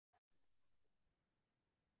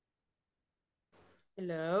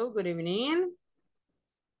Hello, good evening.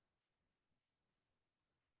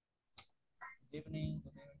 Evening.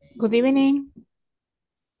 Good evening.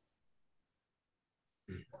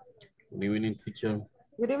 Good evening, teacher.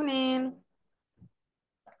 Good evening.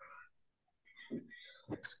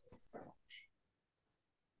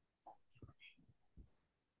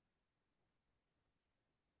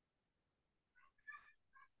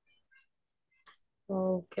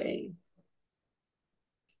 Okay.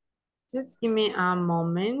 Just give me a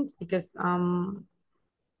moment because I'm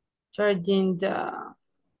charging the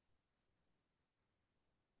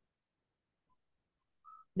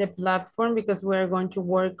platform because we're going to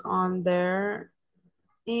work on there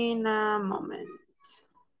in a moment.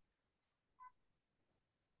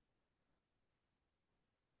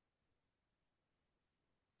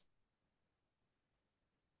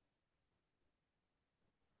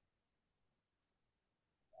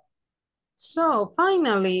 So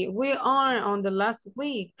finally, we are on the last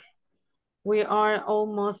week. We are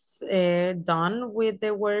almost done with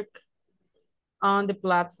the work on the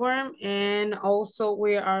platform, and also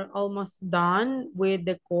we are almost done with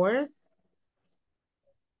the course.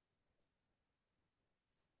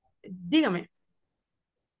 Dígame.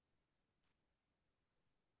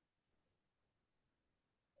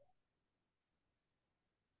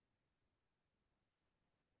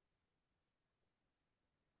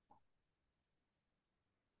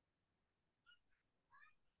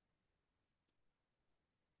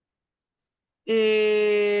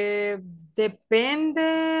 Eh,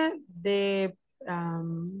 Depende de...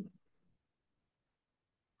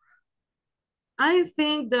 I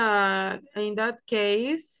think that in that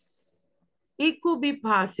case, it could be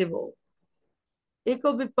possible. It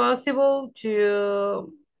could be possible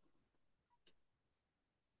to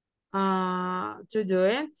do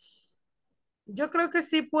it. Yo creo que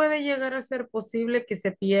sí puede llegar a ser posible que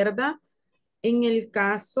se pierda en el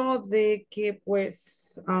caso de que,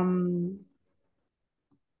 pues,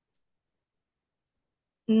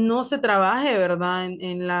 no se trabaje, ¿verdad?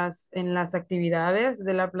 En las actividades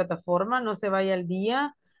de la plataforma, no se vaya al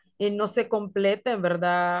día, no se completen,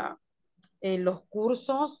 ¿verdad? Los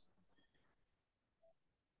cursos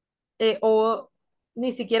o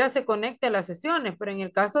ni siquiera se conecte a las sesiones, pero en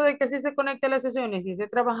el caso de que sí se conecte a las sesiones y esté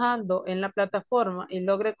trabajando en la plataforma y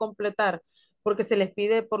logre completar, porque se les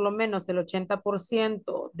pide por lo menos el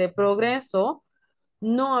 80% de progreso,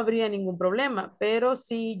 no habría ningún problema, pero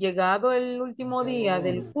si llegado el último día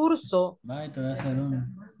del curso Bye, te voy a hacer uno.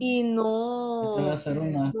 y Yo te voy a hacer una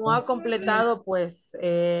no después. ha completado pues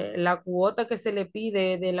la cuota que se le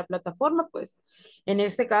pide de la plataforma, pues en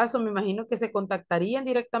ese caso me imagino que se contactarían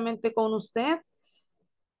directamente con usted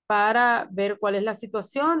para ver cuál es la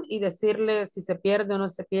situación y decirle si se pierde o no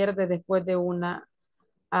se pierde después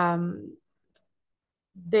am,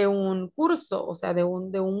 de un curso, o sea, de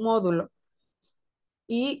un módulo.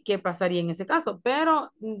 Y qué pasaría en ese caso.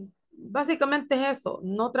 Pero básicamente es eso,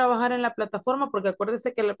 no trabajar en la plataforma, porque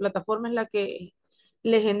acuérdese que la plataforma es la que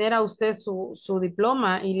le genera a usted su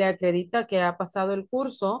diploma y le acredita que ha pasado el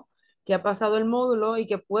curso, que ha pasado el módulo y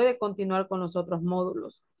que puede continuar con los otros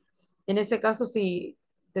módulos. En ese caso, sí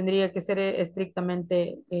tendría que ser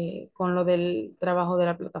estrictamente con lo del trabajo de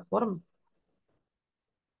la plataforma.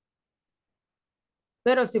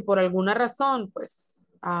 Pero si por alguna razón,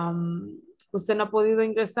 pues, usted no ha podido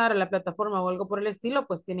ingresar a la plataforma o algo por el estilo,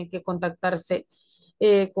 pues tiene que contactarse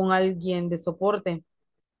con alguien de soporte.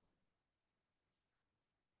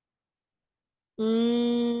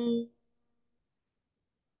 Mm,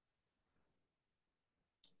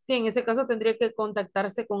 sí, en ese caso tendría que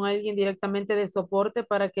contactarse con alguien directamente de soporte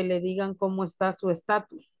para que le digan cómo está su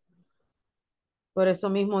estatus. Por eso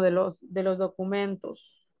mismo de los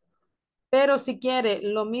documentos. Pero si quiere,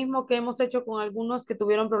 lo mismo que hemos hecho con algunos que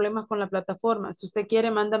tuvieron problemas con la plataforma, si usted quiere,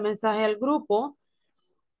 manda mensaje al grupo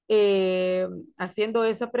eh, haciendo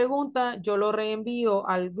esa pregunta, yo lo reenvío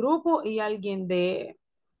al grupo y alguien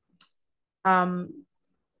am,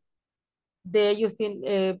 de ellos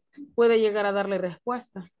puede llegar a darle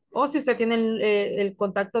respuesta. O si usted tiene el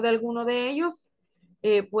contacto de alguno de ellos,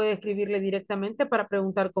 puede escribirle directamente para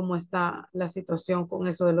preguntar cómo está la situación con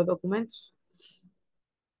eso de los documentos.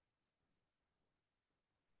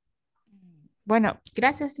 Bueno,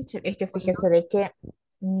 gracias, teacher. Es que fíjese de que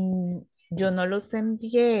mm, yo no los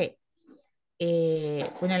envié,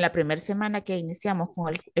 bueno, en la primera semana que iniciamos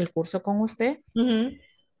con el curso con usted, Ujú.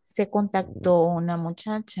 se contactó una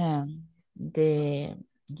muchacha de,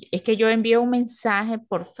 es que yo envié un mensaje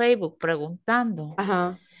por Facebook preguntando,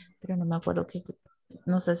 Ajá. pero no me acuerdo qué,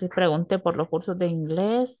 no sé si pregunté por los cursos de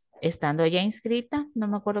inglés, estando ya inscrita, no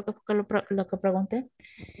me acuerdo qué fue lo que pregunté,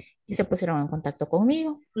 y se pusieron en contacto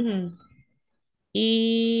conmigo. Ujú.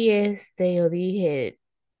 Y yo dije,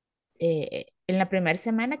 en la primera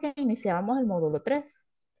semana que iniciábamos el módulo 3.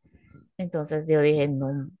 Entonces yo dije,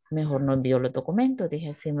 no, mejor no envío los documentos.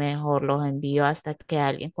 Dije, sí, mejor los envío hasta que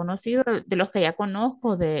alguien conocido, de los que ya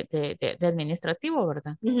conozco de administrativo,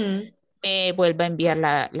 ¿verdad? Ujú, Me vuelva a enviar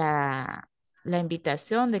la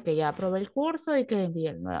invitación de que ya aprobé el curso y que le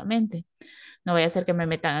envíe nuevamente. No voy a hacer que me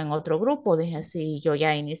metan en otro grupo. Dije, así, yo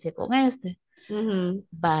ya inicié con este. ujú.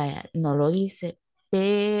 Vaya, no lo hice,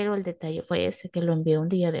 pero el detalle fue ese, que lo envié un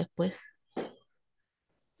día después.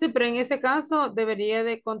 Sí, pero en ese caso debería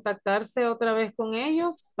de contactarse otra vez con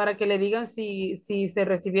ellos para que le digan si se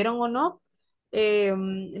recibieron o no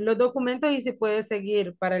los documentos y si puede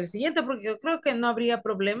seguir para el siguiente, porque yo creo que no habría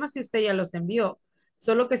problema si usted ya los envió.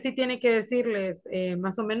 Solo que sí tiene que decirles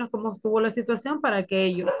más o menos cómo estuvo la situación para que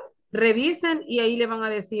ellos revisen y ahí le van a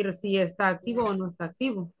decir si está activo o no está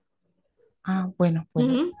activo. Ah, bueno,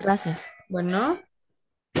 bueno, Ujú. gracias. Bueno.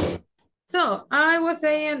 So I was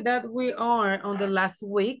saying that we are on the last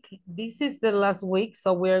week. This is the last week,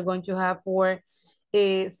 so we are going to have four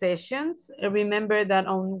sessions. Remember that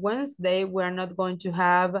on Wednesday, we're not going to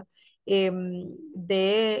have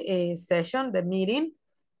the session, the meeting,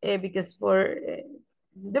 because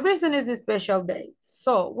the reason is the special day.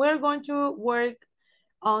 So we're going to work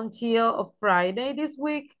until Friday this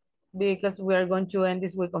week because we are going to end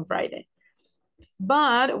this week on Friday.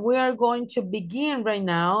 But we are going to begin right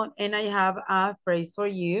now and I have a phrase for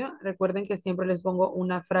you. Recuerden que siempre les pongo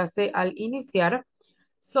una frase al iniciar.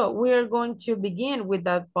 So we are going to begin with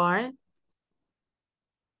that part.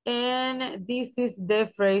 And this is the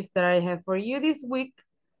phrase that I have for you this week.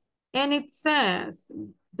 And it says,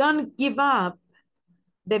 don't give up.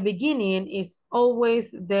 The beginning is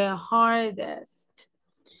always the hardest.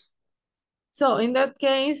 So in that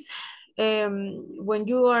case, when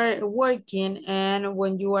you are working and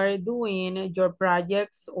when you are doing your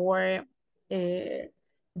projects or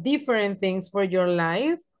different things for your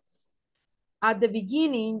life, at the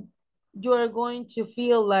beginning, you are going to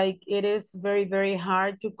feel like it is very, very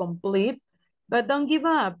hard to complete, but don't give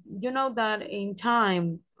up. You know that in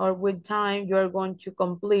time or with time, you are going to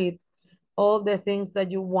complete all the things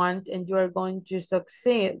that you want and you are going to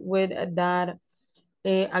succeed with that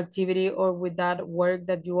activity or with that work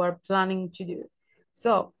that you are planning to do.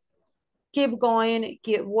 So keep going,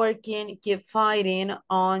 keep working, keep fighting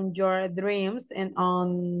on your dreams and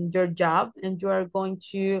on your job, and you are going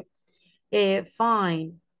to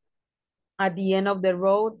find at the end of the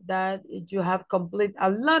road that you have completed a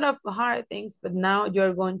lot of hard things, but now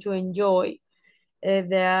you're going to enjoy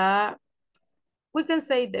the, we can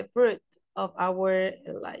say the fruit of our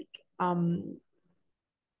like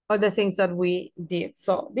of the things that we did.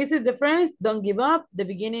 So this is the phrase, don't give up. The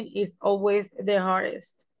beginning is always the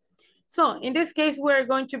hardest. So in this case, we're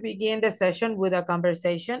going to begin the session with a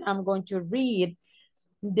conversation. I'm going to read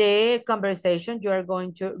the conversation. You are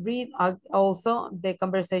going to read also the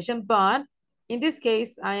conversation, but in this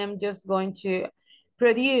case, I am just going to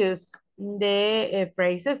produce the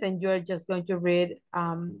phrases and you're just going to read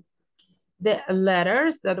the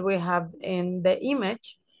letters that we have in the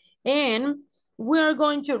image. And we are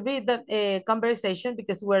going to read that conversation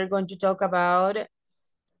because we're going to talk about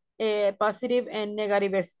positive and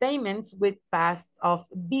negative statements with past of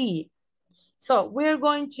be. So we're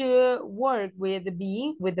going to work with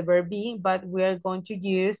be, with the verb be, but we're going to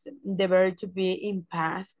use the verb to be in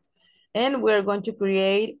past. And we're going to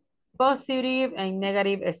create positive and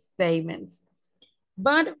negative statements.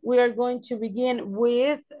 But we are going to begin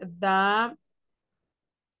with the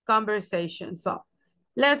conversation. So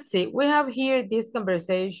let's see, we have here this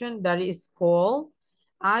conversation that is called,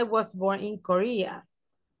 I was born in Korea.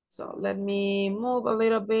 So let me move a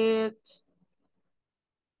little bit.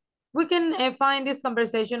 We can find this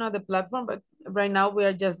conversation on the platform, but right now we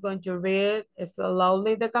are just going to read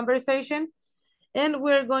slowly the conversation and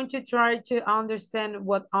we're going to try to understand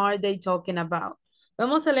what are they talking about.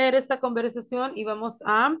 Vamos a leer esta conversación y vamos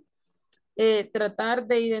a tratar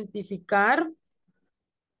de identificar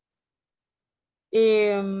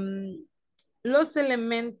los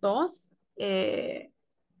elementos de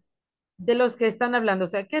los que están hablando. O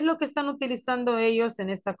sea, ¿qué es lo que están utilizando ellos en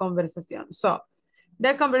esta conversación? So,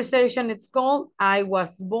 the conversation is called I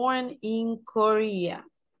was born in Korea.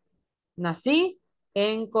 Nací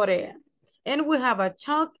en Corea. And we have a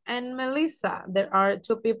Chuck and Melissa. There are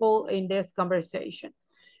two people in this conversation.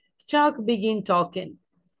 Chuck begin talking.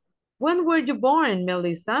 When were you born,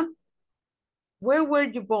 Melissa? Where were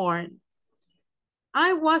you born?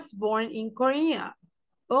 I was born in Korea.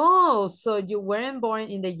 Oh, so you weren't born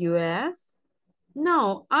in the US?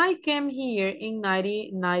 No, I came here in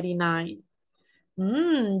 1999.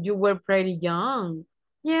 You were pretty young.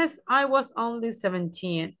 Yes, I was only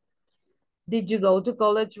 17. Did you go to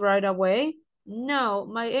college right away? No,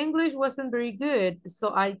 my English wasn't very good,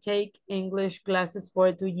 so I take English classes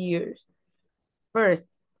for 2 years. First,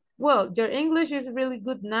 well, your English is really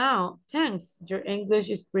good now. Thanks, your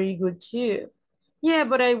English is pretty good too. Yeah,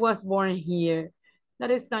 but I was born here.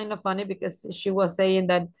 That is kind of funny because she was saying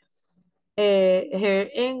that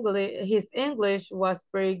his English was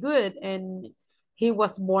pretty good and he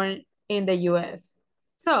was born in the US.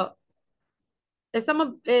 So,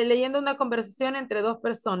 estamos leyendo una conversación entre dos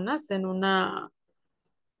personas en una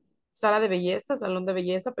sala de belleza, salón de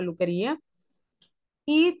belleza, peluquería.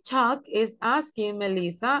 Y Chuck is asking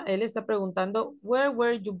Melissa, él está preguntando, where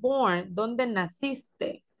were you born? ¿Dónde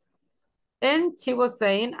naciste? And she was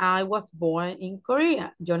saying, I was born in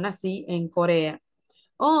Korea. Yo nací en Corea.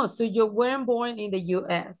 Oh, so you weren't born in the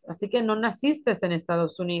US. Así que no naciste en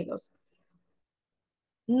Estados Unidos.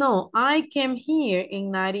 No, I came here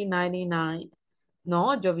in 1999.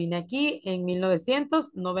 No, yo vine aquí en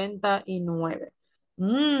 1999.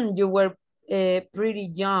 You were pretty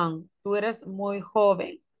young. Tú eres muy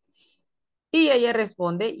joven. Y ella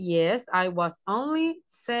responde, yes, I was only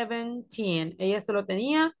 17. Ella solo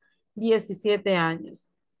tenía 17 años.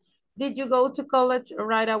 Did you go to college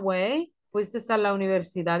right away? ¿Fuiste a la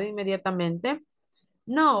universidad inmediatamente?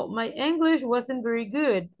 No, my English wasn't very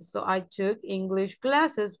good, so I took English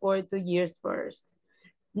classes for 2 years first.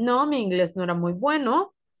 No, mi inglés no era muy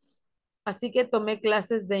bueno, así que tomé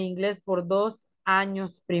clases de inglés por 2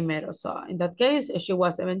 años primero. So in that case, she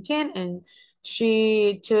was 17 and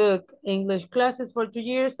she took English classes for 2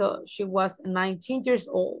 years, so she was 19 years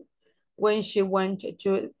old when she went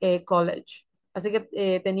to college. Así que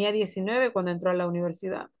tenía 19 cuando entró a la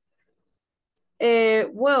universidad.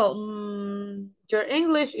 Your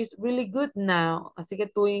English is really good now. Así que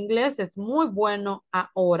tu inglés es muy bueno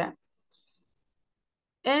ahora.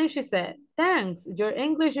 And she said, thanks, your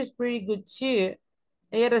English is pretty good too.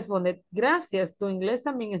 Ella responde, gracias, tu inglés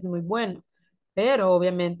también es muy bueno. Pero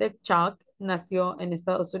obviamente Chuck nació en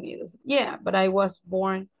Estados Unidos. Yeah, but I was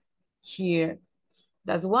born here.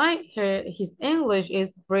 That's why his English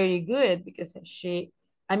is pretty good because he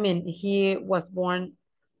was born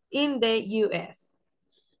in the US.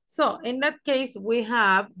 So in that case, we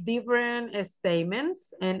have different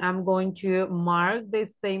statements and I'm going to mark the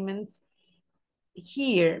statements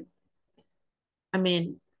here.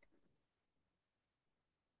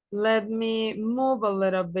 Let me move a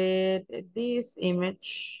little bit this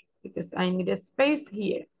image because I need a space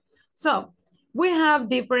here. So we have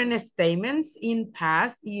different statements in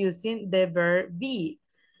past using the verb be.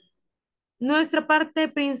 Nuestra parte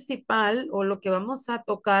principal o lo que vamos a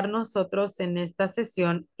tocar nosotros en esta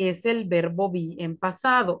sesión es el verbo be en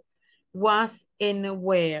pasado. Was and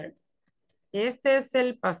were. Este es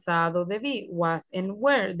el pasado de be, was and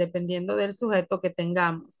were, dependiendo del sujeto que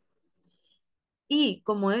tengamos. Y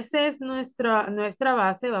como esa es nuestra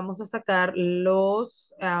base, vamos a sacar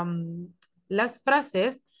las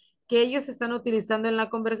frases que ellos están utilizando en la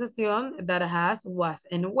conversación that has, was,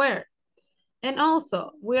 and were. And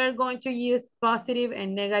also, we are going to use positive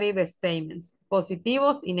and negative statements,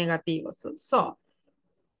 positivos y negativos. So,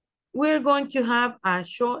 we're going to have a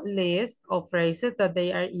short list of phrases that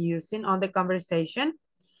they are using on the conversation.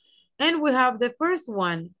 And we have the first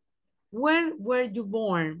one. When were you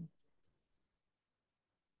born?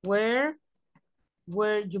 Where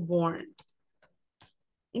were you born?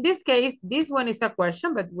 In this case, this one is a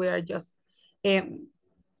question, but we are just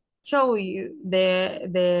show you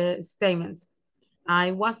the statements.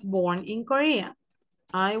 I was born in Korea.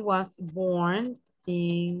 I was born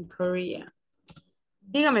in Korea.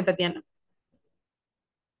 Dígame, Tatiana.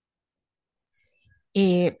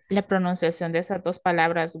 Y la pronunciación de esas dos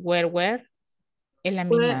palabras, where, es la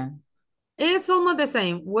misma. It's almost the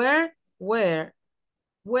same. Where.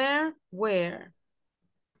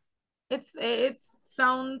 It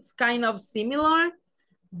sounds kind of similar,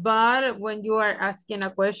 but when you are asking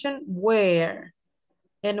a question, where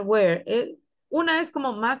and where. Una es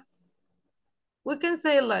como más, we can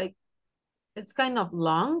say like, it's kind of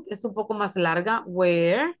long, es un poco más larga.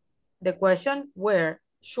 Where, the question, where,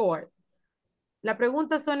 short. La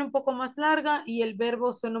pregunta suena un poco más larga y el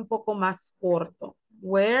verbo suena un poco más corto.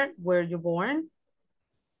 Where were you born?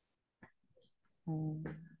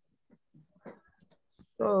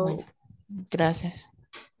 So, Bueno, gracias.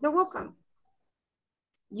 you're welcome.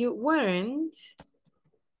 You weren't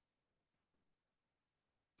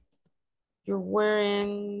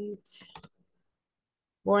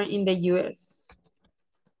born in the US.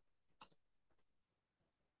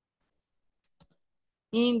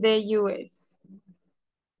 In the US.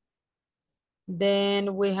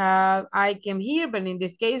 Then we have I came here, but in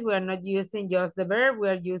this case, we are not using just the verb. We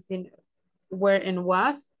are using were and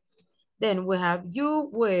was. Then we have you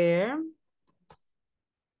were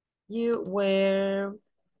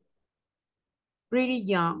pretty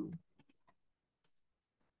young.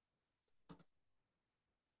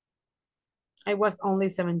 I was only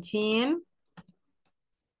 17.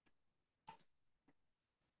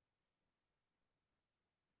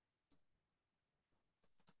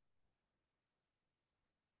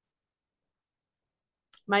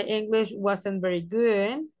 My English wasn't very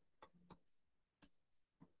good.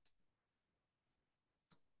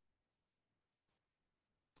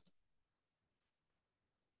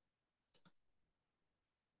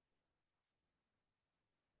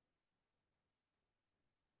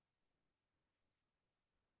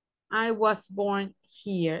 I was born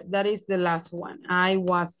here. That is the last one. I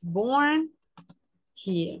was born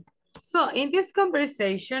here. So in this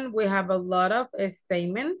conversation, we have a lot of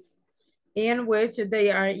statements in which they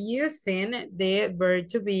are using the verb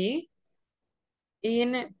to be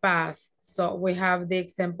in past. So we have the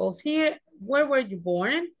examples here. Where were you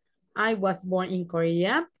born? I was born in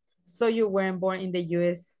Korea. So you weren't born in the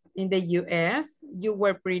US. You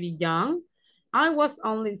were pretty young. I was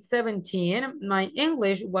only 17. My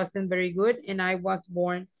English wasn't very good and I was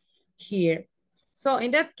born here. So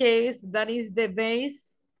in that case, that is the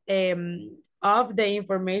base of the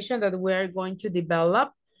information that we are going to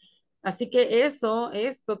develop. Así que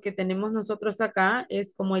esto que tenemos nosotros acá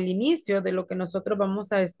es como el inicio de lo que nosotros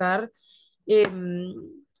vamos a estar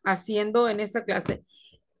haciendo en esta clase.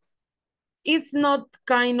 It's not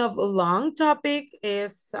kind of a long topic,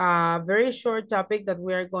 it's a very short topic that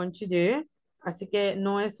we are going to do. Así que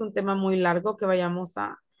no es un tema muy largo que vayamos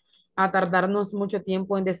a tardarnos mucho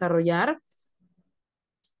tiempo en desarrollar,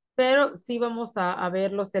 pero sí vamos a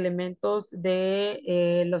ver los elementos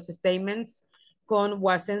de los statements con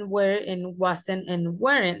wasn't, were, and wasn't, and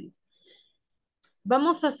weren't.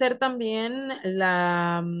 Vamos a hacer también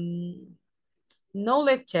la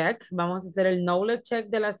knowledge check. Vamos a hacer el knowledge check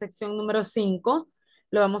de la sección número 5.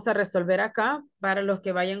 Lo vamos a resolver acá. Para los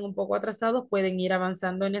que vayan un poco atrasados, pueden ir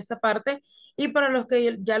avanzando en esa parte. Y para los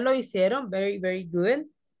que ya lo hicieron, very, very good.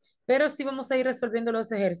 Pero sí vamos a ir resolviendo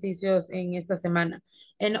los ejercicios en esta semana.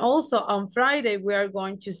 And also on Friday, we are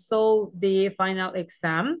going to solve the final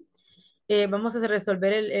exam. Vamos a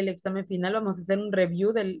resolver el examen final, vamos a hacer un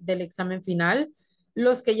review del examen final.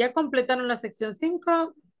 Los que ya completaron la sección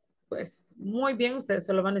 5, pues muy bien, ustedes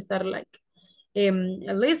solo van a estar like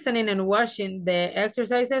listening and watching the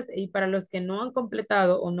exercises, y para los que no han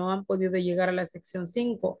completado o no han podido llegar a la sección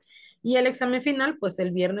 5 y el examen final, pues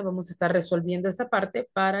el viernes vamos a estar resolviendo esa parte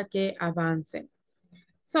para que avancen.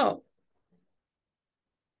 So,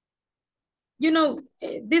 you know,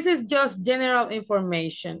 this is just general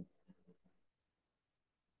information.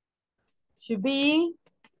 To be,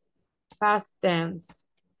 past tense.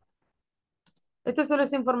 Esta solo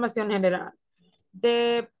es información general.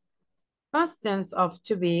 The past tense of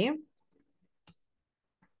to be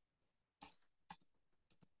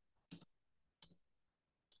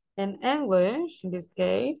in English, in this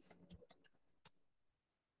case,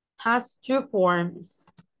 has two forms.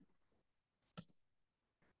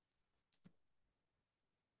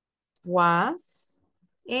 Was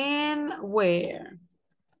and were.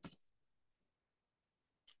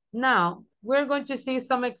 Now, we're going to see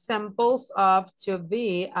some examples of to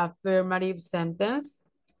be affirmative sentence.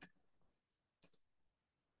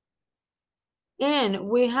 And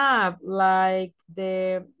we have like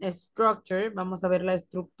the structure. Vamos a ver la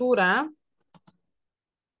estructura.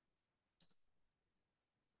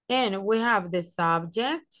 And we have the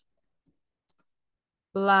subject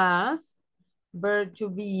plus verb to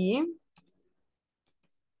be.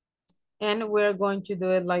 And we're going to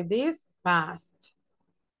do it like this, past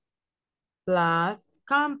plus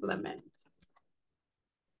complement.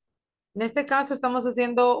 En este caso estamos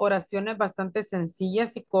haciendo oraciones bastante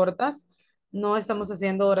sencillas y cortas. No estamos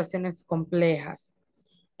haciendo oraciones complejas.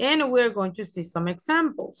 And we're going to see some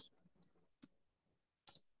examples.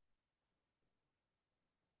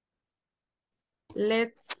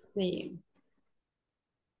 Let's see.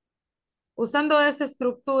 Usando esa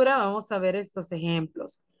estructura, vamos a ver estos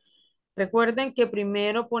ejemplos. Recuerden que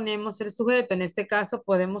primero ponemos el sujeto. En este caso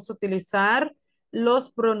podemos utilizar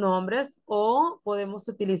los pronombres o podemos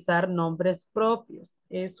utilizar nombres propios.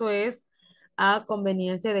 Eso es a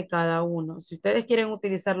conveniencia de cada uno. Si ustedes quieren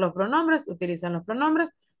utilizar los pronombres, utilizan los pronombres.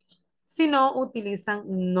 Si no, utilizan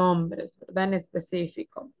nombres, ¿verdad? En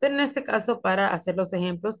específico. Pero en este caso, para hacer los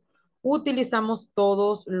ejemplos, utilizamos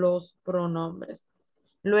todos los pronombres.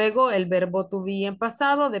 Luego, el verbo to be en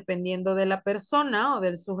pasado, dependiendo de la persona o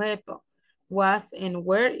del sujeto. was and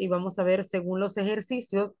were, y vamos a ver según los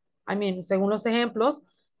ejercicios, según los ejemplos,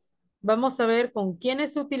 vamos a ver con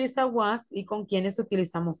quiénes se utiliza was y con quiénes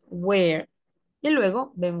utilizamos were. Y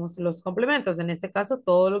luego vemos los complementos, en este caso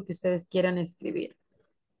todo lo que ustedes quieran escribir.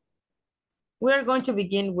 We are going to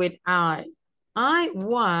begin with I. I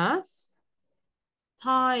was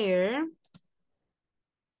tired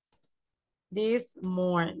this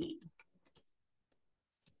morning.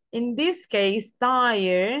 In this case,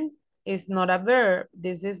 tired is not a verb.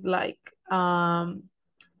 This is like an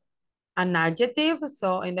adjective.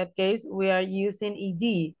 So in that case, we are using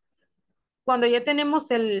ed. Cuando ya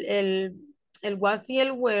tenemos el was y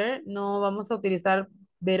el were, no vamos a utilizar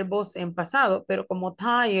verbos en pasado, pero como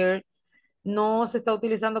tired no se está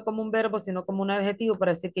utilizando como un verbo, sino como un adjetivo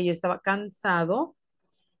para decir que yo estaba cansado,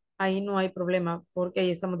 ahí no hay problema, porque ahí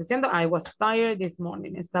estamos diciendo, I was tired this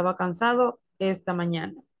morning. Estaba cansado esta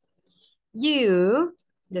mañana. You,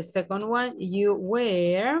 the second one, you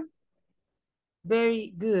were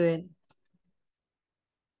very good.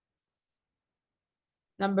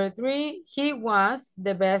 Number 3, he was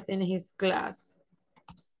the best in his class.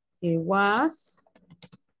 He was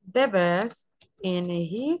the best in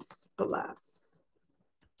his class.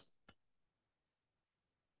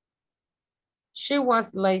 She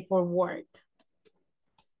was late for work.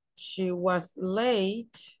 She was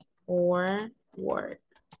late for work.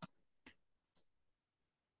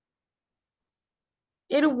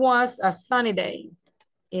 It was a sunny day.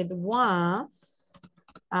 It was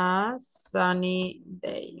a sunny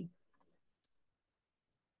day.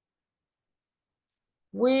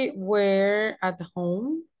 We were at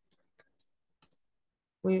home.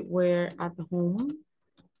 We were at home.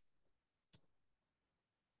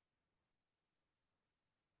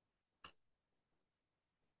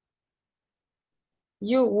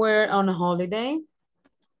 You were on a holiday.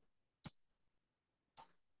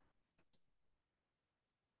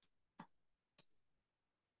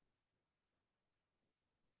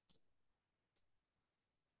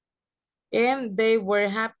 And they were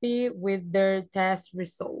happy with their test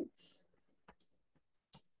results.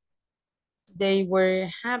 They were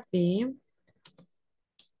happy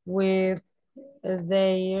with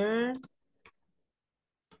their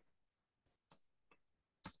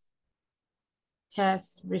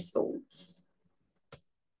test results.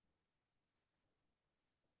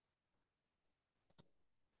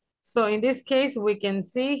 So in this case, we can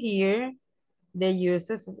see here the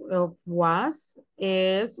uses of was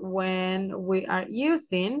is when we are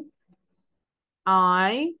using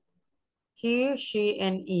I, he, she,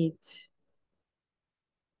 and it.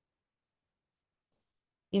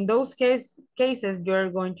 In those cases, you're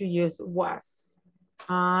going to use was.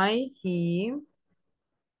 I, he,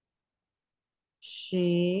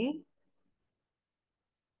 she,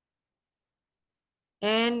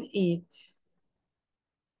 and it.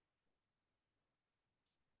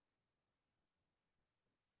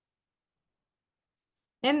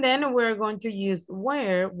 And then we're going to use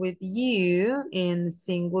where with you in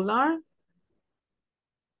singular.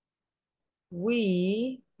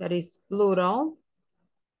 We, that is plural.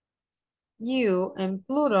 You in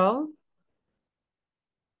plural.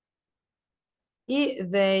 Y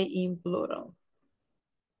they in plural.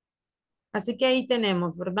 Así que ahí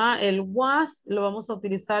tenemos, ¿verdad? El was lo vamos a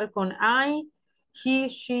utilizar con I, he,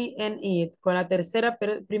 she, and it, con la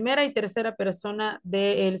primera y tercera persona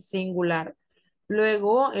del singular.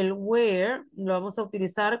 Luego el where lo vamos a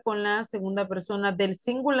utilizar con la segunda persona del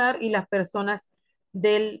singular y las personas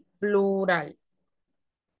del plural.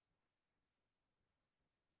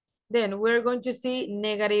 Then we're going to see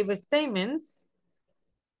negative statements.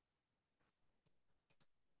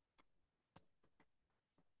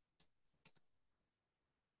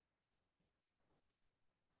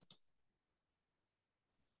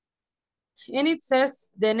 And it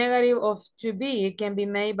says the negative of to be can be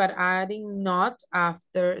made by adding not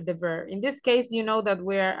after the verb. In this case, you know that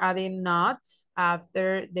we are adding not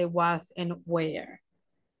after the was and were.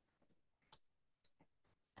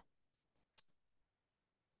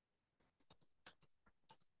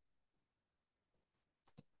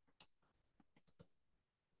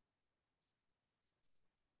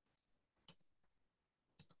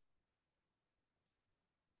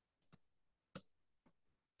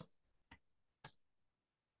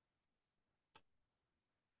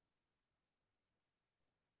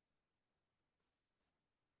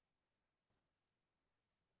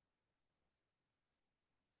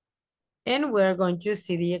 And we're going to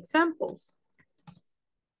see the examples.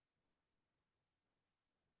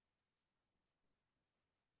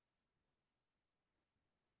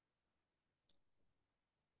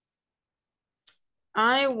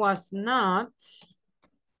 I was not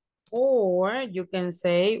Or you can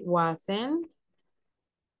say wasn't.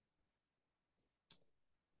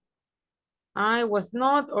 I was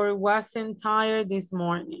not or wasn't tired this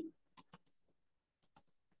morning.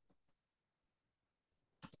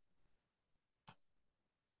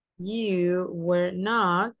 You were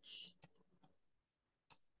not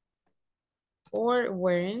or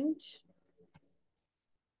weren't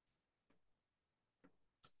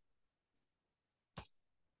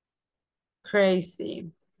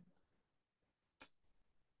crazy.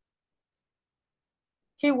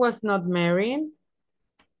 He was not married.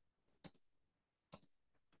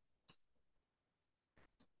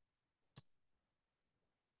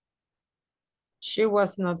 She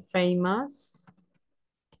was not famous.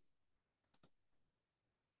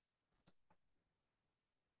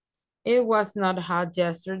 It was not hot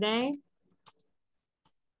yesterday.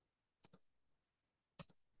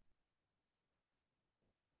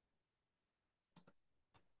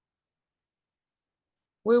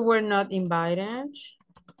 We were not invited.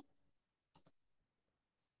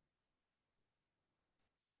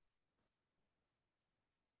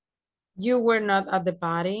 You were not at the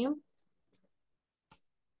party.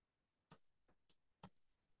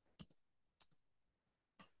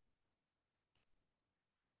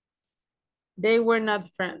 They were not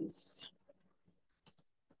friends.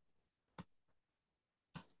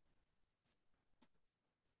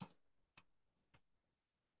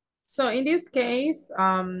 So in this case,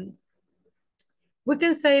 we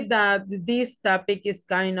can say that this topic is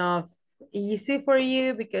kind of easy for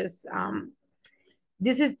you because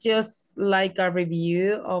this is just like a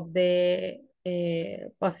review of the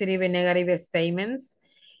positive and negative statements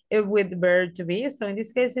with verb to be. So in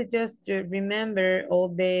this case, it's just to remember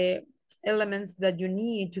all the elements that you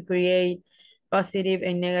need to create positive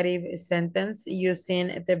and negative sentence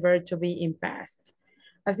using the verb to be in past.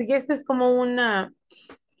 Así que este es como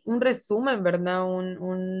un resumen, ¿verdad?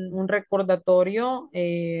 Un recordatorio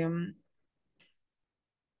de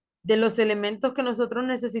los elementos que nosotros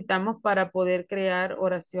necesitamos para poder crear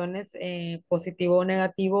oraciones positivo o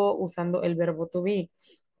negativo usando el verbo to be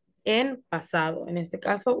en pasado. En este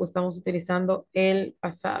caso, estamos utilizando el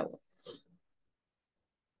pasado.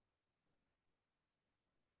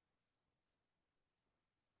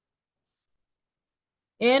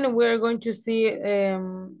 And we're going to see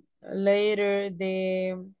later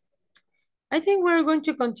I think we're going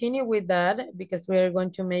to continue with that because we're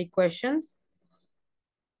going to make questions.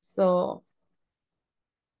 So,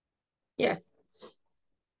 yes.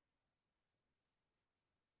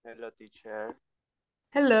 Hello, teacher.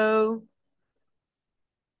 Hello.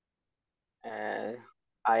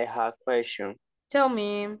 I have a question. Tell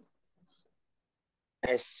me.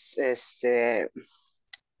 Es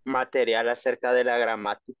material acerca de la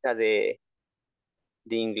gramática de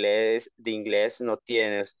inglés no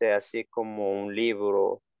tiene usted así como un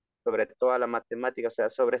libro sobre toda la matemática, o sea,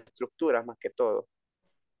 sobre estructuras más que todo.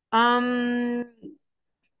 Um,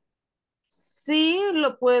 sí,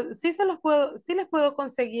 sí se los puedo, sí les puedo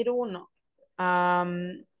conseguir uno.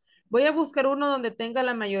 Voy a buscar uno donde tenga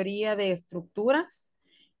la mayoría de estructuras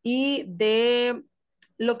y de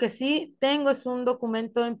lo que sí tengo es un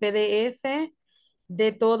documento en PDF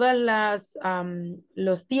de todas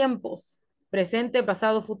los tiempos, presente,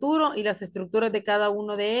 pasado, futuro y las estructuras de cada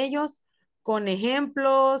uno de ellos con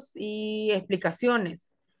ejemplos y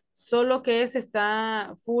explicaciones. Solo que ese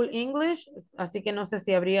está full English, así que no sé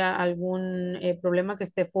si habría algún problema que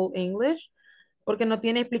esté full English, porque no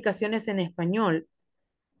tiene explicaciones en español.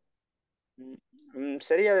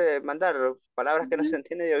 Sería de mandar palabras que no se Ujú.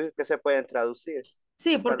 entienden y obvio que se pueden traducir.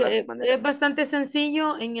 Sí, Buscarlas porque de manera. es bastante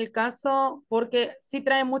sencillo en el caso, porque sí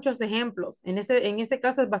trae muchos ejemplos. En ese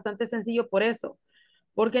caso es bastante sencillo por eso,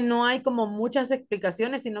 porque no hay como muchas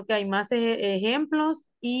explicaciones, sino que hay más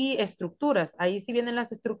ejemplos y estructuras. Ahí sí vienen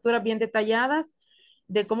las estructuras bien detalladas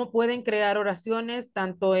de cómo pueden crear oraciones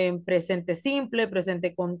tanto en presente simple,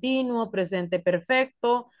 presente continuo, presente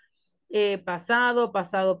perfecto, pasado,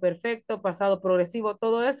 pasado perfecto, pasado progresivo,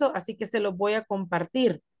 todo eso. Así que se los voy a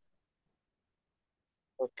compartir.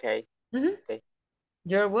 Ok, Ujú. ok,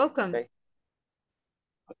 You're welcome. ok,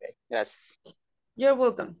 ok, gracias. You're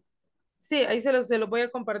welcome. Sí, ahí se lo voy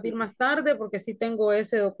a compartir más tarde porque sí tengo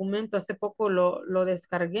ese documento, hace poco lo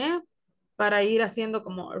descargué para ir haciendo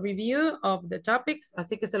como review of the topics,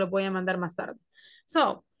 así que se lo voy a mandar más tarde.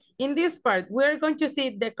 So, in this part, we're going to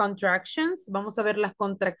see the contractions. Vamos a ver las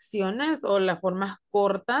contracciones o las formas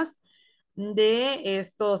cortas de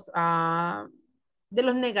estos, de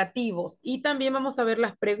los negativos. Y también vamos a ver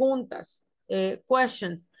las preguntas,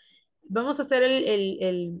 questions. Vamos a hacer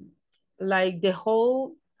like the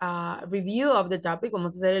whole review of the topic,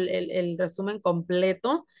 vamos a hacer el resumen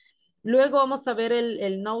completo Luego vamos a ver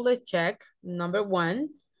el knowledge check, number one.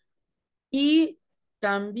 Y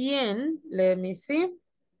también, let me see.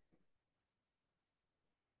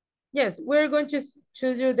 Yes, we're going to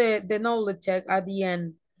choose you the knowledge check at the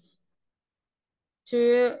end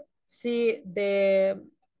to see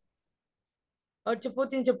or to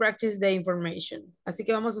put into practice the information. Así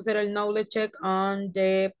que vamos a hacer el knowledge check on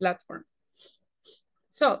the platform.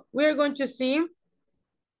 So we're going to see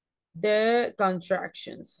the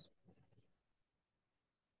contractions.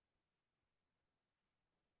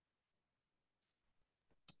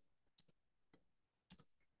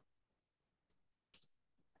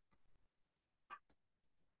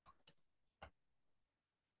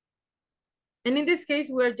 And in this case,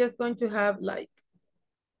 we're just going to have like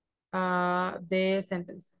the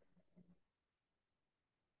sentence.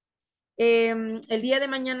 El día de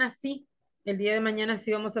mañana sí. El día de mañana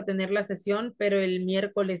sí vamos a tener la sesión, pero el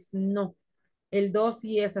miércoles no. El 2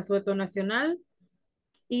 sí es asueto nacional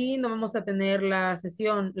y no vamos a tener la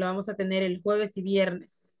sesión, la vamos a tener el jueves y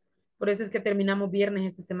viernes. Por eso es que terminamos viernes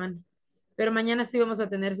esta semana. Pero mañana sí vamos a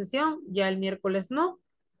tener sesión, ya el miércoles no,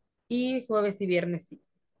 y jueves y viernes sí.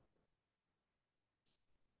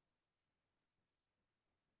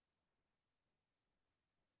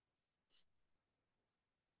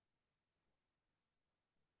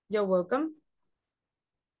 You're welcome.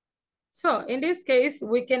 So in this case,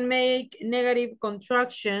 we can make negative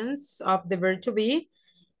contractions of the verb to be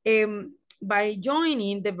by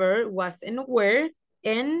joining the verb was and were,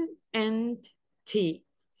 and t.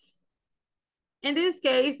 In this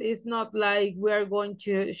case, it's not like we are going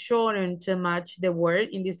to shorten too much the word.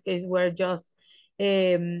 In this case, we're just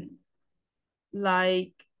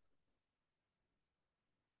like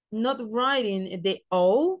not writing the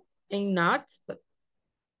O and not, but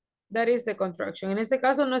that is the contraction. En este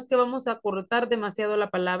caso no es que vamos a cortar demasiado la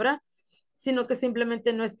palabra, sino que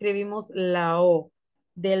simplemente no escribimos la O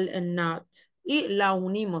del not y la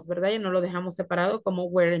unimos, ¿verdad? Y no lo dejamos separado como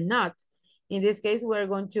were not. In this case, we're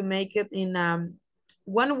going to make it in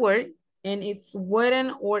one word and it's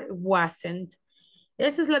weren't or wasn't.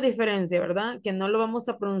 Esa es la diferencia, ¿verdad? Que no lo vamos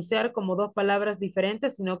a pronunciar como dos palabras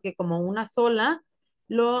diferentes, sino que como una sola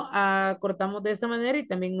lo cortamos de esa manera y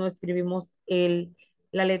también no escribimos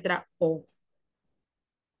la letra O.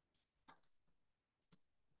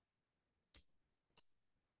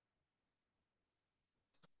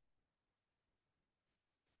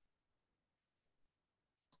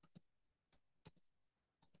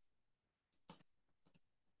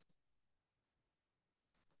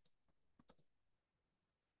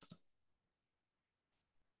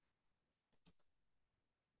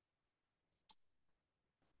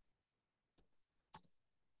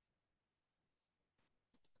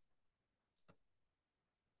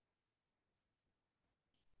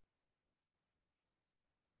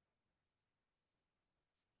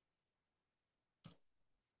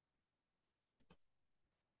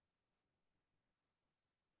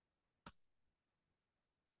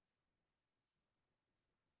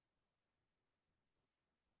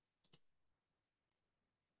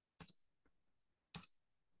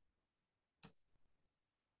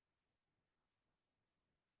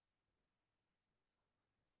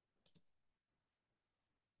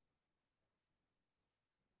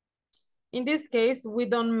 In this case, we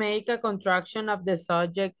don't make a contraction of the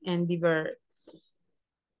subject and the verb.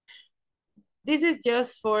 This is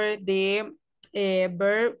just for the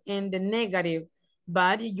verb and the negative,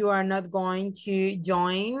 but you are not going to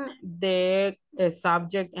join the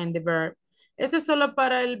subject and the verb. Este es solo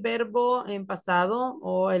para el verbo en pasado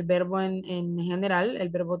o el verbo en general, el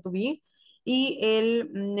verbo to be, y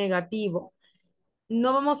el negativo.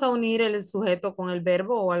 No vamos a unir el sujeto con el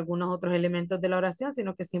verbo o algunos otros elementos de la oración,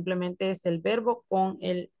 sino que simplemente es el verbo con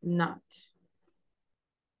el not.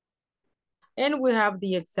 And we have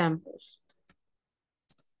the examples.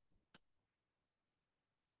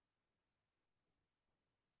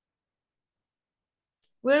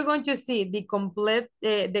 We're going to see the complete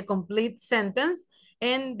sentence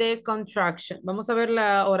and the contraction. Vamos a ver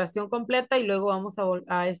la oración completa y luego vamos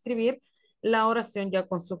a escribir la oración ya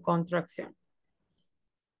con su contracción.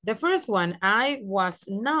 The first one, I was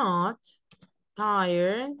not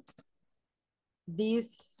tired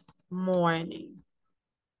this morning.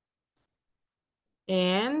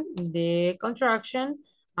 And the contraction,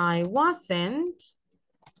 I wasn't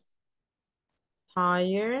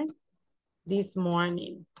tired this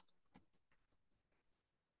morning.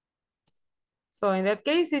 So in that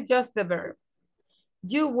case, it's just the verb.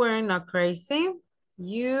 You were not crazy.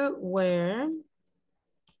 You were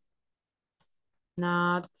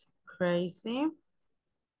not crazy.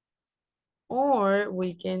 Or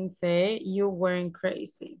we can say you weren't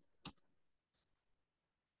crazy.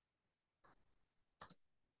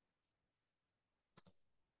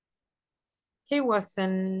 He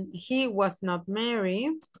was not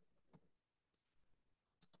married.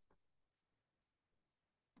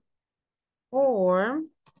 Or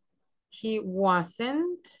he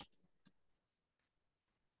wasn't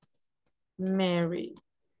married.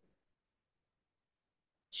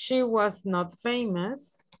 She was not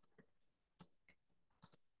famous.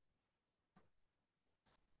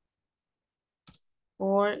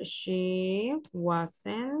 Or she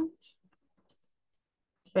wasn't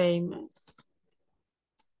famous.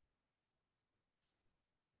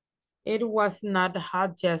 It was not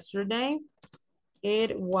hot yesterday.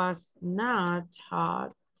 It was not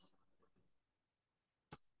hot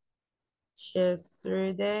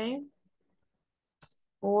yesterday.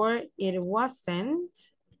 Or it wasn't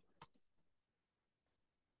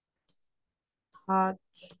hot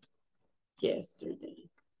yesterday.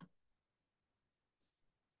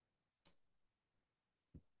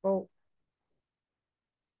 Oh.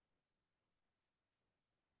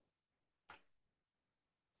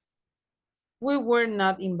 We were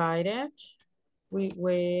not invited. We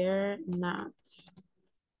were not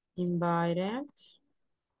invited.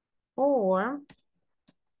 Or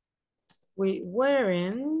we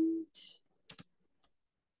weren't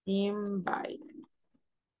invited.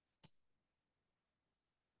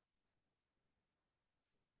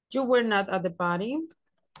 You were not at the party.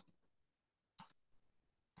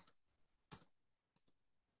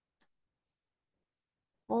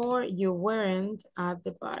 Or you weren't at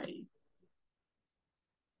the party.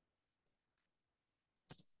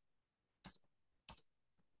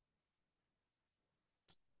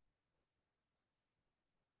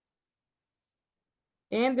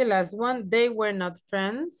 And the last one, they were not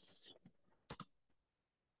friends.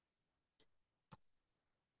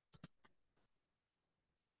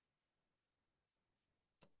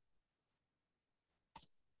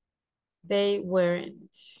 They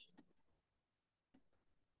weren't.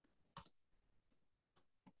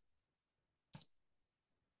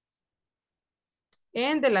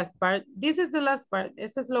 And the last part, this is the last part.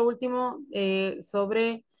 Este es lo último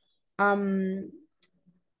sobre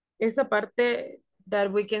esa parte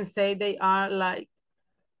that we can say they are like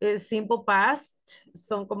simple past.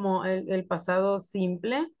 Son como el pasado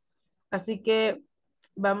simple. Así que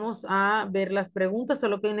vamos a ver las preguntas,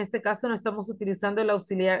 solo que en este caso no estamos utilizando el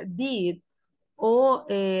auxiliar did o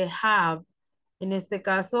have. En este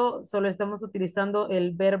caso, solo estamos utilizando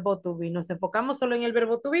el verbo to be. Nos enfocamos solo en el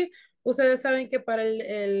verbo to be. Ustedes saben que para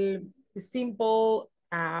el simple,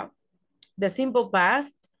 the simple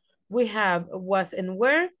past, we have was and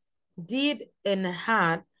were, did and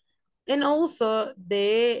had, and also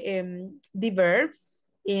the verbs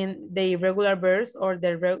in the irregular verbs or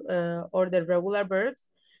the regular verbs.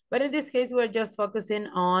 But in this case, we're just focusing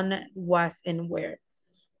on was and were.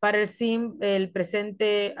 Para el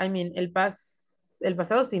presente, el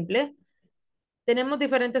pasado simple, tenemos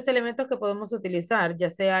diferentes elementos que podemos utilizar, ya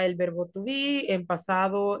sea el verbo to be, en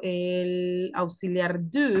pasado el auxiliar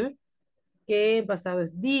do, que en pasado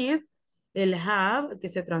es did, el have, que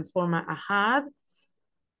se transforma a had,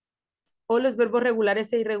 o los verbos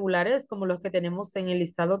regulares e irregulares, como los que tenemos en el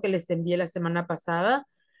listado que les envié la semana pasada.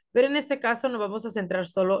 Pero en este caso nos vamos a centrar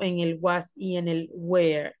solo en el was y en el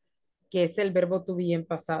were, que es el verbo to be en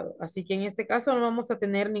pasado. Así que en este caso no vamos a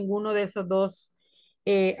tener ninguno de esos dos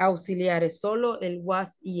auxiliares, solo el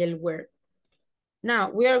was y el were. Now,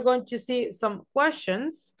 we are going to see some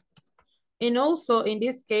questions. And also, in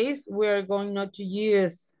this case, we are going not to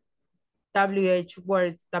use WH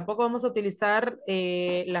words. Tampoco vamos a utilizar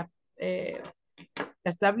las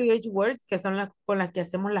WH words, que son las con las que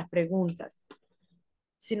hacemos las preguntas,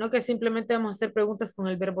 sino que simplemente vamos a hacer preguntas con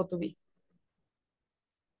el verbo to be.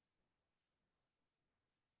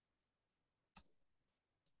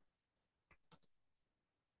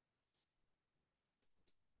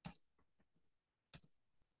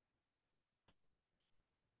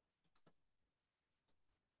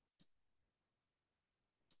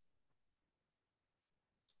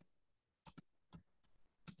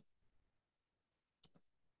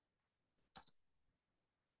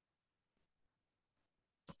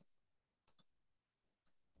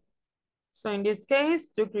 So in this case,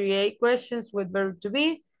 to create questions with verb to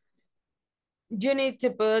be, you need to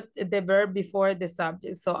put the verb before the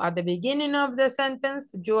subject. So at the beginning of the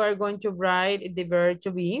sentence, you are going to write the verb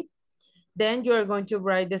to be. Then you are going to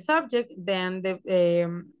write the subject, then the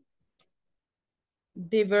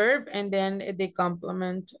verb, and then the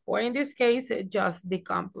complement, or in this case, just the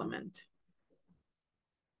complement.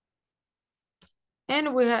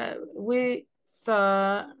 And we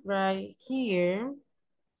saw right here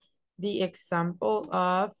the example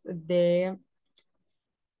of the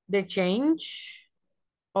change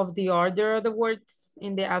of the order of the words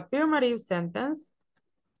in the affirmative sentence.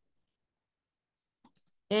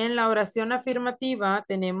 En la oración afirmativa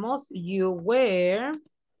tenemos you were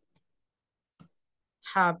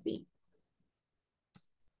happy.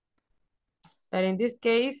 But in this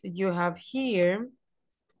case, you have here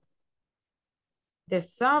the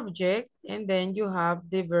subject and then you have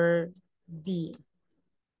the verb be.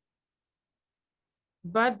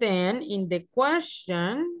 But then in the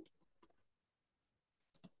question,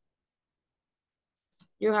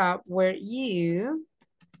 you have were you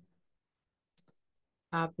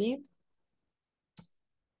happy.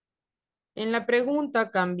 En la pregunta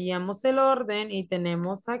cambiamos el orden y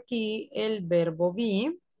tenemos aquí el verbo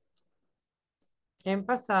be en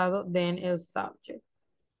pasado, then el subject.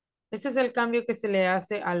 Ese es el cambio que se le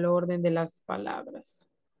hace al orden de las palabras.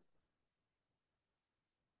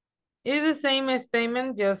 It's the same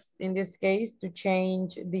statement, just in this case, to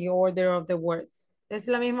change the order of the words. Es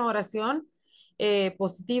la misma oración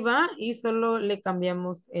positiva y solo le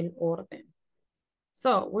cambiamos el orden.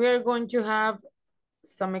 So, we are going to have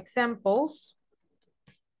some examples.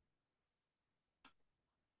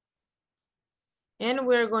 And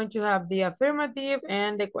we're going to have the affirmative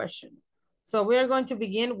and the question. So we are going to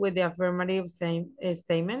begin with the affirmative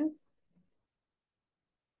statement.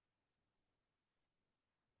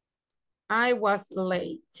 I was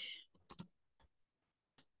late.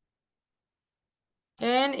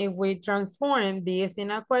 And if we transform this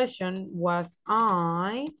in a question, was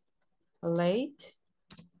I late?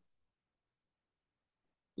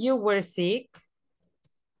 You were sick.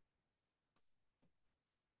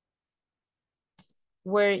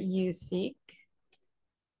 Were you sick?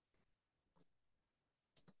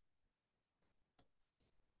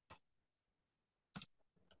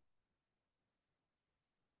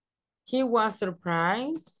 He was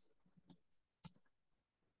surprised.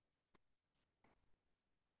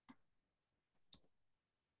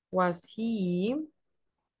 Was he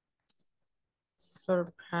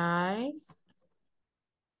surprised?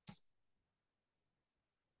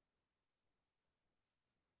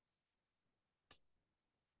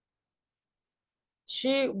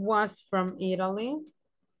 She was from Italy.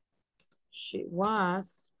 She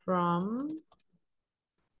was from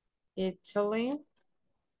Italy.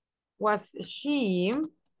 Was she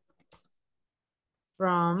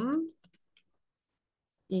from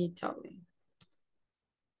Italy?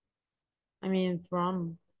 I mean,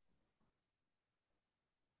 from.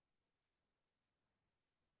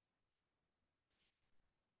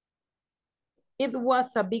 It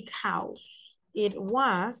was a big house. It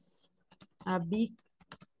was a big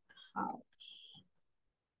house.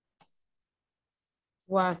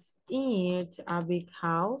 Was it a big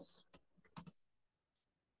house?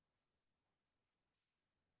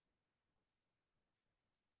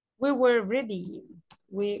 We were ready.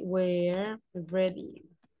 We were ready.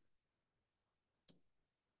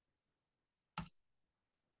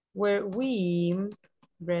 Were we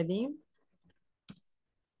ready?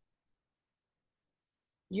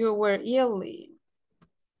 You were early.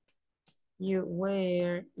 You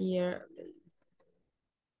were early.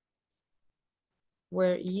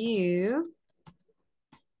 Were you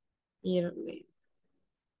early?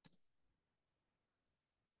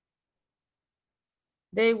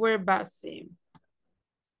 They were busy.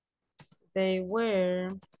 They were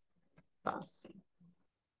busy.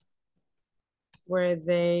 Were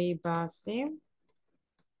they busy?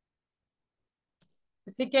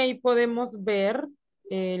 Así que ahí podemos ver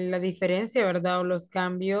la diferencia, ¿verdad? O los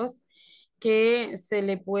cambios que se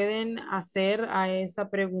le pueden hacer a esa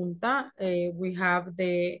pregunta. We have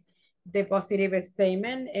the positive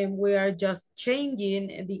statement and we are just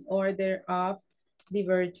changing the order of the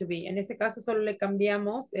verb to be. En ese caso solo le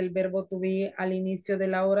cambiamos el verbo to be al inicio de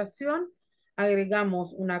la oración,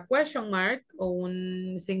 agregamos una question mark o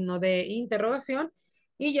un signo de interrogación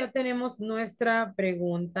y ya tenemos nuestra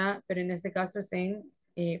pregunta, pero en este caso es en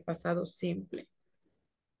pasado simple.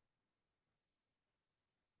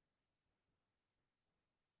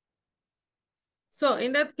 So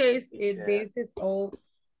in that case, this is all.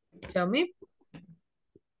 Tell me.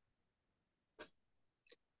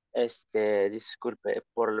 Disculpe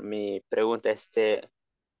por mi pregunta,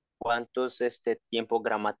 ¿cuántos tiempos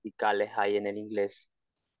gramaticales hay en el inglés?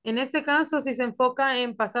 En este caso, si se enfoca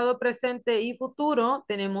en pasado, presente y futuro,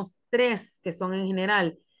 tenemos 3 que son en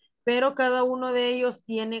general, pero cada uno de ellos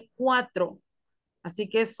tiene 4. Así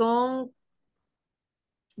que son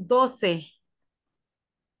 12.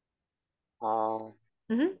 Ah,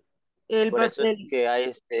 Ujú. El por eso es pastel. que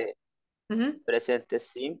hay Ujú, presente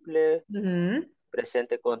simple, ujú.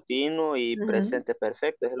 presente continuo y Ujú. presente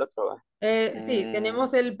perfecto, es el otro, va. Sí, Mm,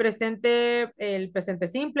 tenemos el presente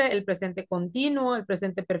simple, el presente continuo, el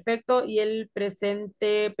presente perfecto y el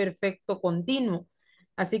presente perfecto continuo.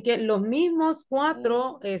 Así que los mismos mm,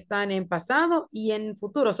 cuatro están en pasado y en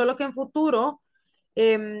futuro, solo que en futuro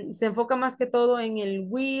se enfoca más que todo en el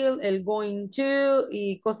will, el going to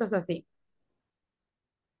y cosas así.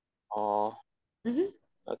 oh, Ujú.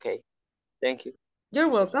 ok, thank you. You're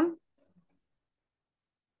welcome.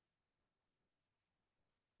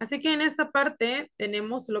 Así que en esta parte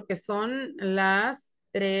tenemos lo que son las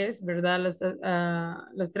tres, ¿verdad?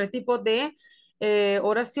 Los tres tipos de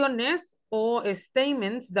oraciones o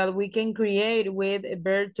statements that we can create with a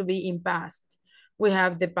verb to be in past. We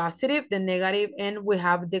have the positive, the negative, and we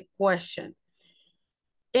have the question.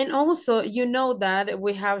 And also, you know that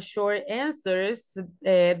we have short answers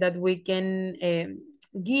that we can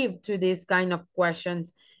give to these kind of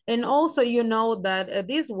questions. And also, you know that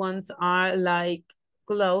these ones are like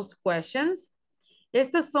closed questions.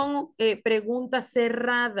 Estas son preguntas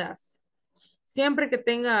cerradas. Siempre que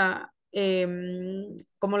tenga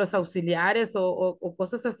como los auxiliares o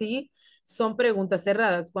cosas así, son preguntas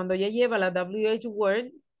cerradas. Cuando ya lleva la WH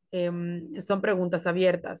word, son preguntas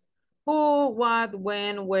abiertas. Who, what,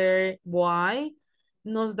 when, where, why.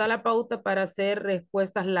 Nos da la pauta para hacer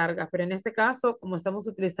respuestas largas, pero en este caso, como estamos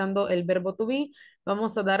utilizando el verbo to be,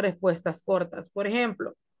 vamos a dar respuestas cortas. Por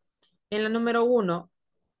ejemplo, en la número uno,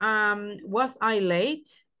 was I late?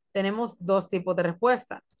 Tenemos dos tipos de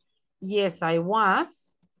respuesta. Yes, I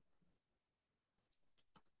was.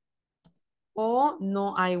 O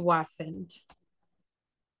no, I wasn't.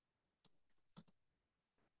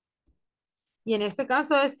 Y en este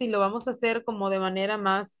caso es si lo vamos a hacer como de manera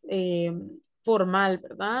más formal,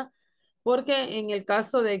 ¿verdad? Porque en el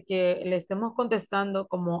caso de que le estemos contestando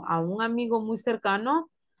como a un amigo muy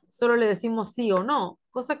cercano, solo le decimos sí o no,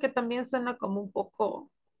 cosa que también suena como un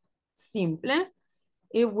poco simple.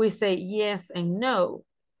 If we say yes and no.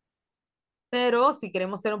 Pero si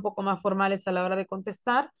queremos ser un poco más formales a la hora de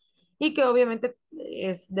contestar y que obviamente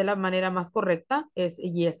es de la manera más correcta, es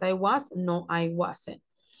yes, I was, no, I wasn't.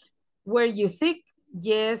 Were you sick?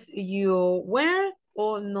 Yes, you were,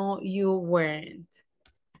 o no, you weren't.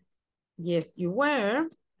 Yes, you were,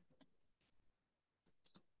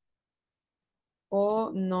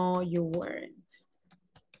 o no, you weren't.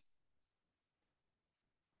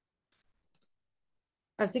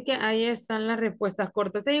 Así que ahí están las respuestas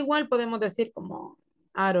cortas. E igual podemos decir como,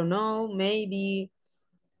 I don't know, maybe,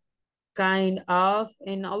 kind of,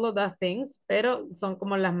 and all of that things, pero son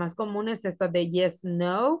como las más comunes, estas de yes,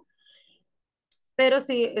 no. Pero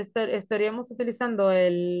sí, estaríamos utilizando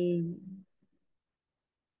el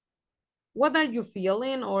what are you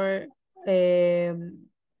feeling or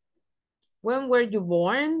when were you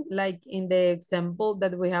born? Like in the example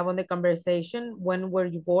that we have on the conversation, when were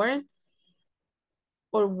you born?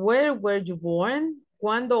 Or where were you born?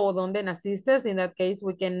 ¿Cuándo o dónde naciste? In that case,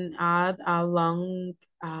 we can add a long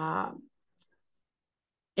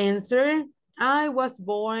answer. I was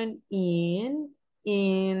born in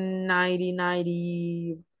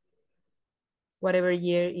 1990, whatever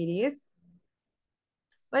year it is.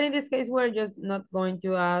 But in this case, we're just not going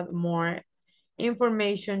to add more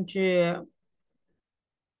information to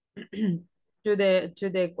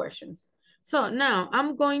the questions. So now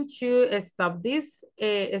I'm going to stop this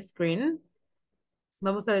screen.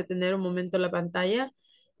 Vamos a detener un momento la pantalla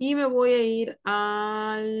y me voy a ir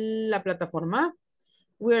a la plataforma.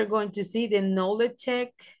 We are going to see the knowledge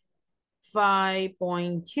check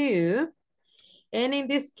 5.2. And in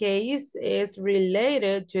this case, is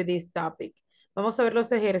related to this topic. Vamos a ver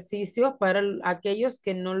los ejercicios para aquellos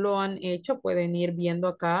que no lo han hecho. Pueden ir viendo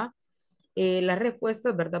acá las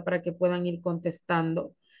respuestas, ¿verdad? Para que puedan ir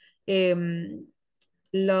contestando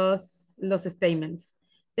los statements.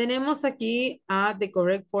 Tenemos aquí the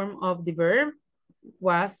correct form of the verb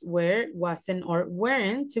was, were, wasn't, or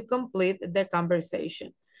weren't to complete the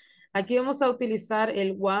conversation. Aquí vamos a utilizar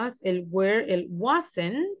el was, el were, el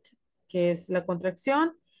wasn't, que es la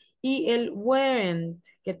contracción, y el weren't,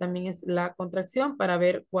 que también es la contracción, para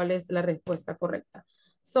ver cuál es la respuesta correcta.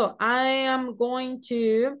 So, I am going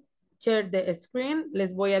to share the screen.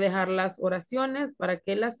 Les voy a dejar las oraciones para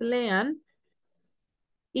que las lean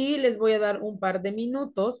y les voy a dar un par de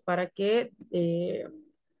minutos para que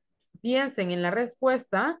piensen en la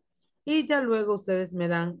respuesta y ya luego ustedes me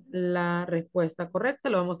dan la respuesta correcta.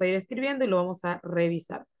 Lo vamos a ir escribiendo y lo vamos a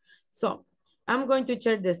revisar. So, I'm going to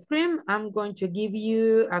share the screen. I'm going to give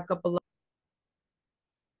you a couple of...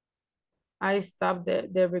 I stopped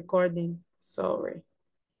the recording. Sorry.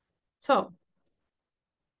 So,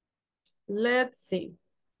 let's see.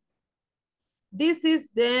 This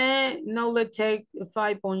is the knowledge check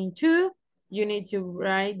 5.2. You need to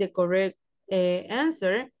write the correct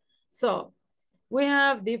answer. So we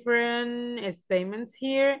have different statements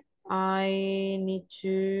here. I need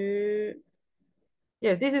to,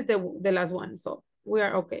 yes, this is the last one. So we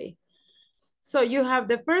are okay. So you have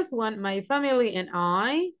the first one, my family and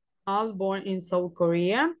I, all born in South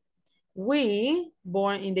Korea. We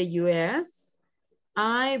born in the US.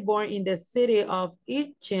 I born in the city of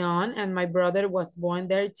Incheon and my brother was born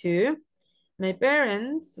there too. My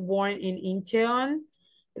parents born in Incheon.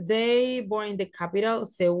 They born in the capital,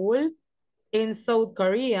 Seoul. In South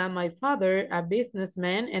Korea, my father, a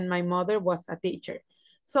businessman, and my mother was a teacher.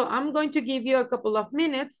 So I'm going to give you a couple of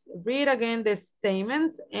minutes, read again the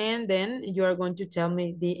statements, and then you are going to tell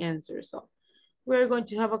me the answer. So we're going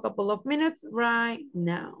to have a couple of minutes right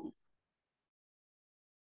now.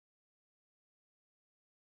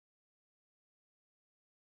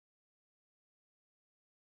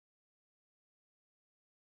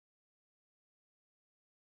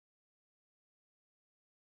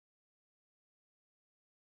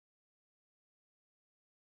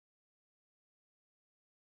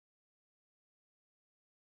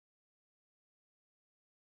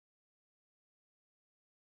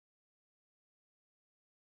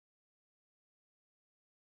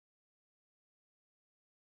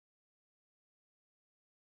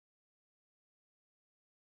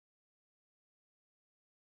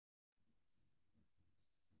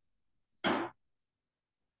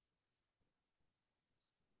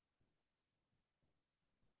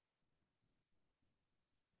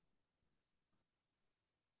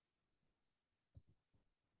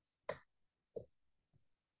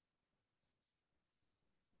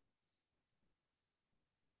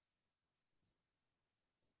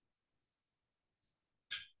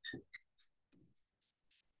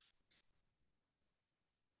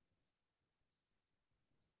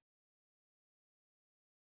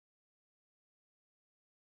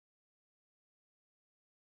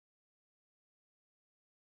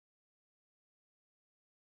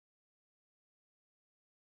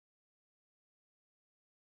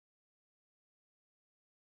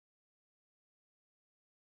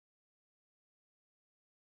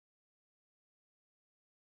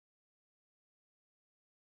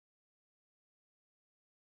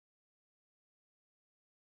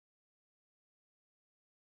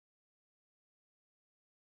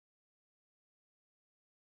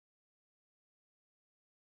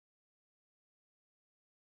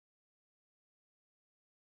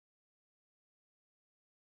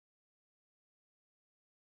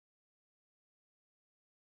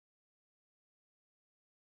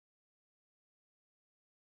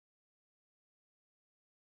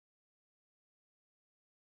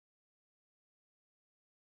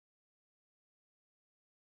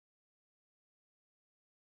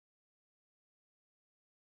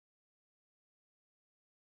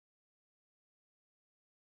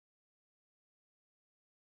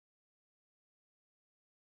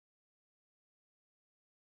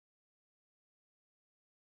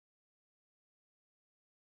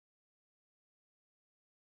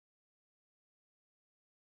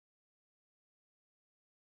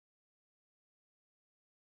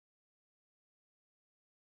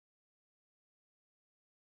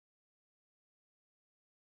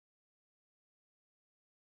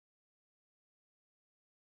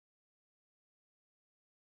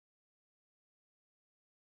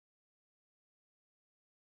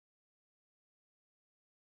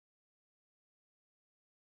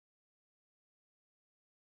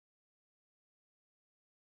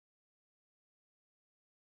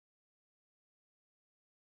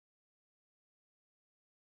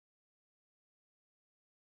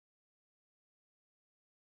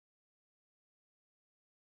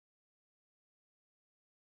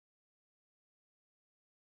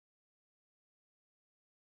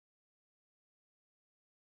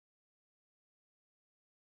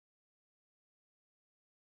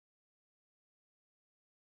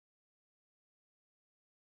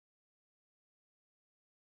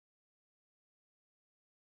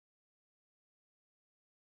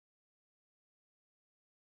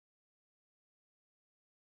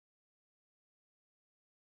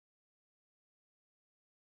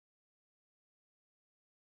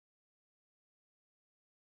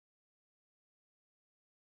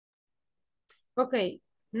 Okay,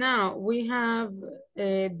 now we have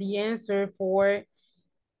the answer for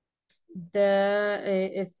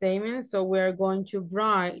the statement. So we are going to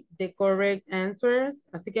write the correct answers.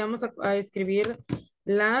 Así que vamos a escribir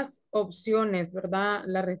las opciones, ¿verdad?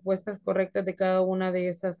 Las respuestas correctas de cada una de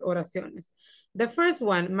esas oraciones. The first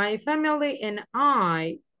one, my family and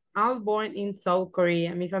I all born in South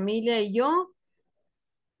Korea. Mi familia y yo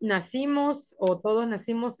nacimos o todos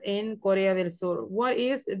nacimos en Corea del Sur. What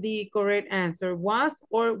is the correct answer? Was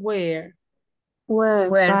or where? Where,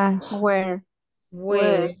 Where? where,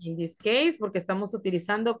 Where, in this case, porque estamos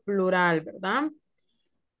utilizando plural, ¿verdad?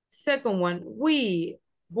 Second one, we,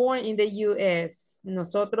 born in the US.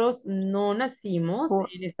 Nosotros no nacimos where,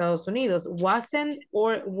 en Estados Unidos. Wasn't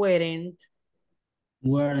or weren't?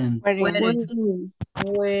 Weren't. Weren't.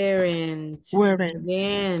 Weren't. weren't.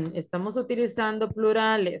 Bien, estamos utilizando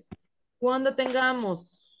plurales. Cuando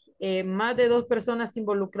tengamos más de dos personas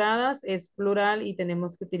involucradas, es plural y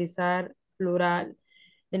tenemos que utilizar plural.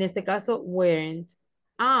 En este caso, weren't.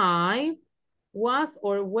 I was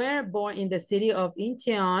or were born in the city of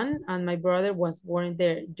Incheon and my brother was born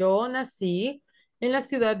there. Yo nací en la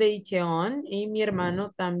ciudad de Incheon y mi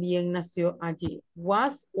hermano también nació allí.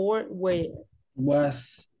 Was or were.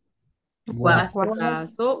 Was. Was. En este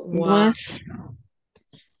caso, Was.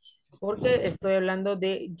 porque estoy hablando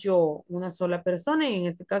de yo, una sola persona, y en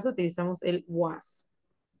este caso utilizamos el was.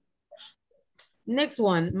 Next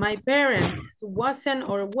one, my parents wasn't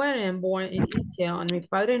or weren't born in Incheon. Mis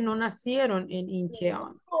padres no nacieron en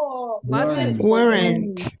Incheon. Wasn't or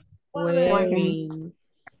Weren't. weren't.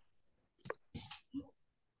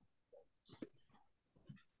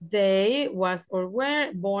 They was or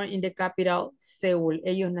were born in the capital Seúl.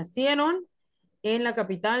 Ellos nacieron en la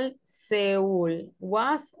capital Seúl.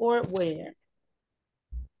 Was or were.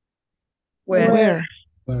 Where? Where?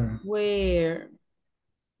 Were. Where.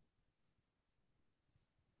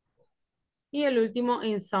 Y el último,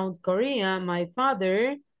 in South Korea, my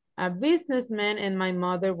father, a businessman, and my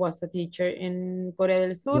mother was a teacher. En Corea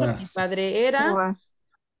del Sur, mi Was. padre era, Was.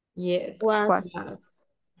 yes, Was.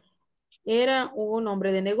 era un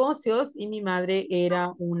hombre de negocios y mi madre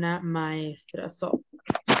era una maestra. So,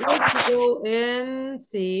 let's go and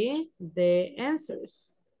see the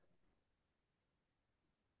answers.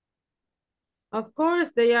 Of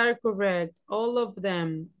course, they are correct. All of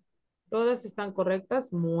them. Todas están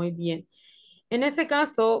correctas. Muy bien. En ese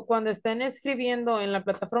caso, cuando estén escribiendo en la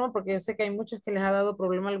plataforma, porque yo sé que hay muchos que les ha dado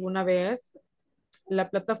problema alguna vez, la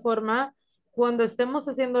plataforma, cuando estemos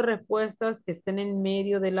haciendo respuestas que estén en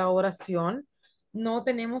medio de la oración, no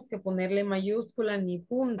tenemos que ponerle mayúscula ni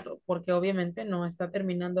punto, porque obviamente no está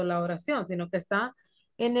terminando la oración, sino que está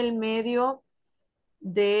en el medio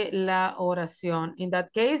de la oración. In that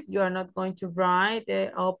case, you are not going to write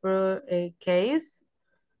the upper case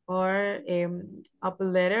or upper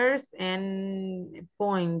letters and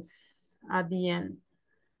points at the end.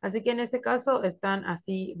 Así que en este caso están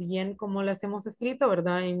así bien como las hemos escrito,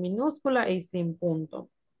 ¿verdad? En minúscula y sin punto.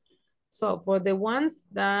 So, for the ones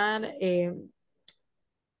that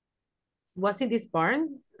was in this part,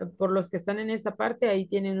 por los que están en esa parte, ahí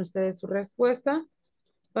tienen ustedes su respuesta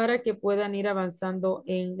para que puedan ir avanzando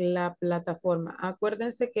en la plataforma.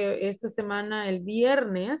 Acuérdense que esta semana, el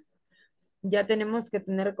viernes, ya tenemos que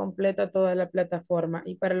tener completa toda la plataforma.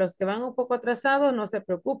 Y para los que van un poco atrasados, no se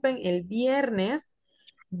preocupen, el viernes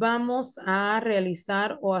vamos a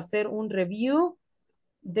realizar o hacer un review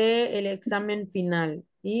del examen final.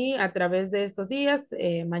 Y a través de estos días,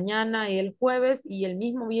 mañana y el jueves y el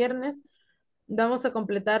mismo viernes, vamos a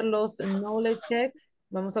completar los knowledge check,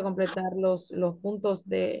 vamos a completar los puntos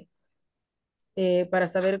de, para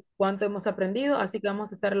saber cuánto hemos aprendido. Así que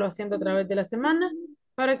vamos a estarlo haciendo a través de la semana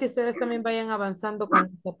para que ustedes también vayan avanzando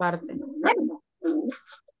con esa parte.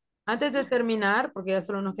 Antes de terminar, porque ya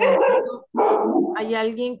solo nos queda un poquito, ¿hay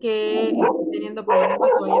alguien que esté teniendo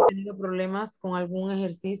problemas o haya tenido problemas con algún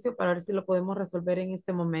ejercicio para ver si lo podemos resolver en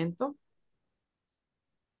este momento?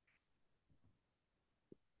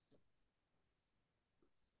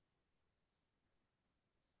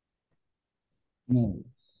 No.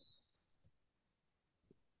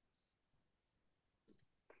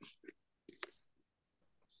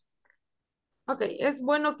 Ok, es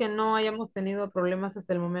bueno que no hayamos tenido problemas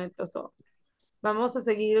hasta el momento. So, vamos a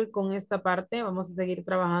seguir con esta parte, vamos a seguir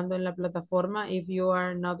trabajando en la plataforma. If you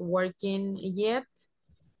are not working yet,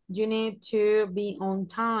 you need to be on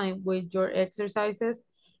time with your exercises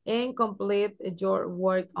and complete your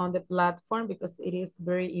work on the platform because it is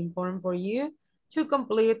very important for you to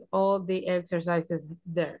complete all the exercises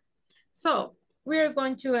there. So we are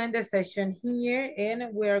going to end the session here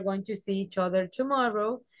and we are going to see each other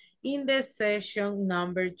tomorrow in the session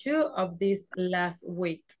number 2 of this last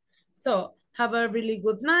week. So have a really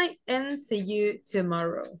good night and see you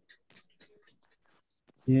tomorrow.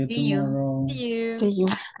 See you See you. tomorrow. See you. See you.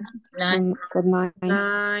 Night. Good night.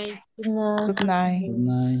 Night. Good night. Good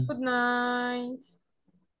night. Good night.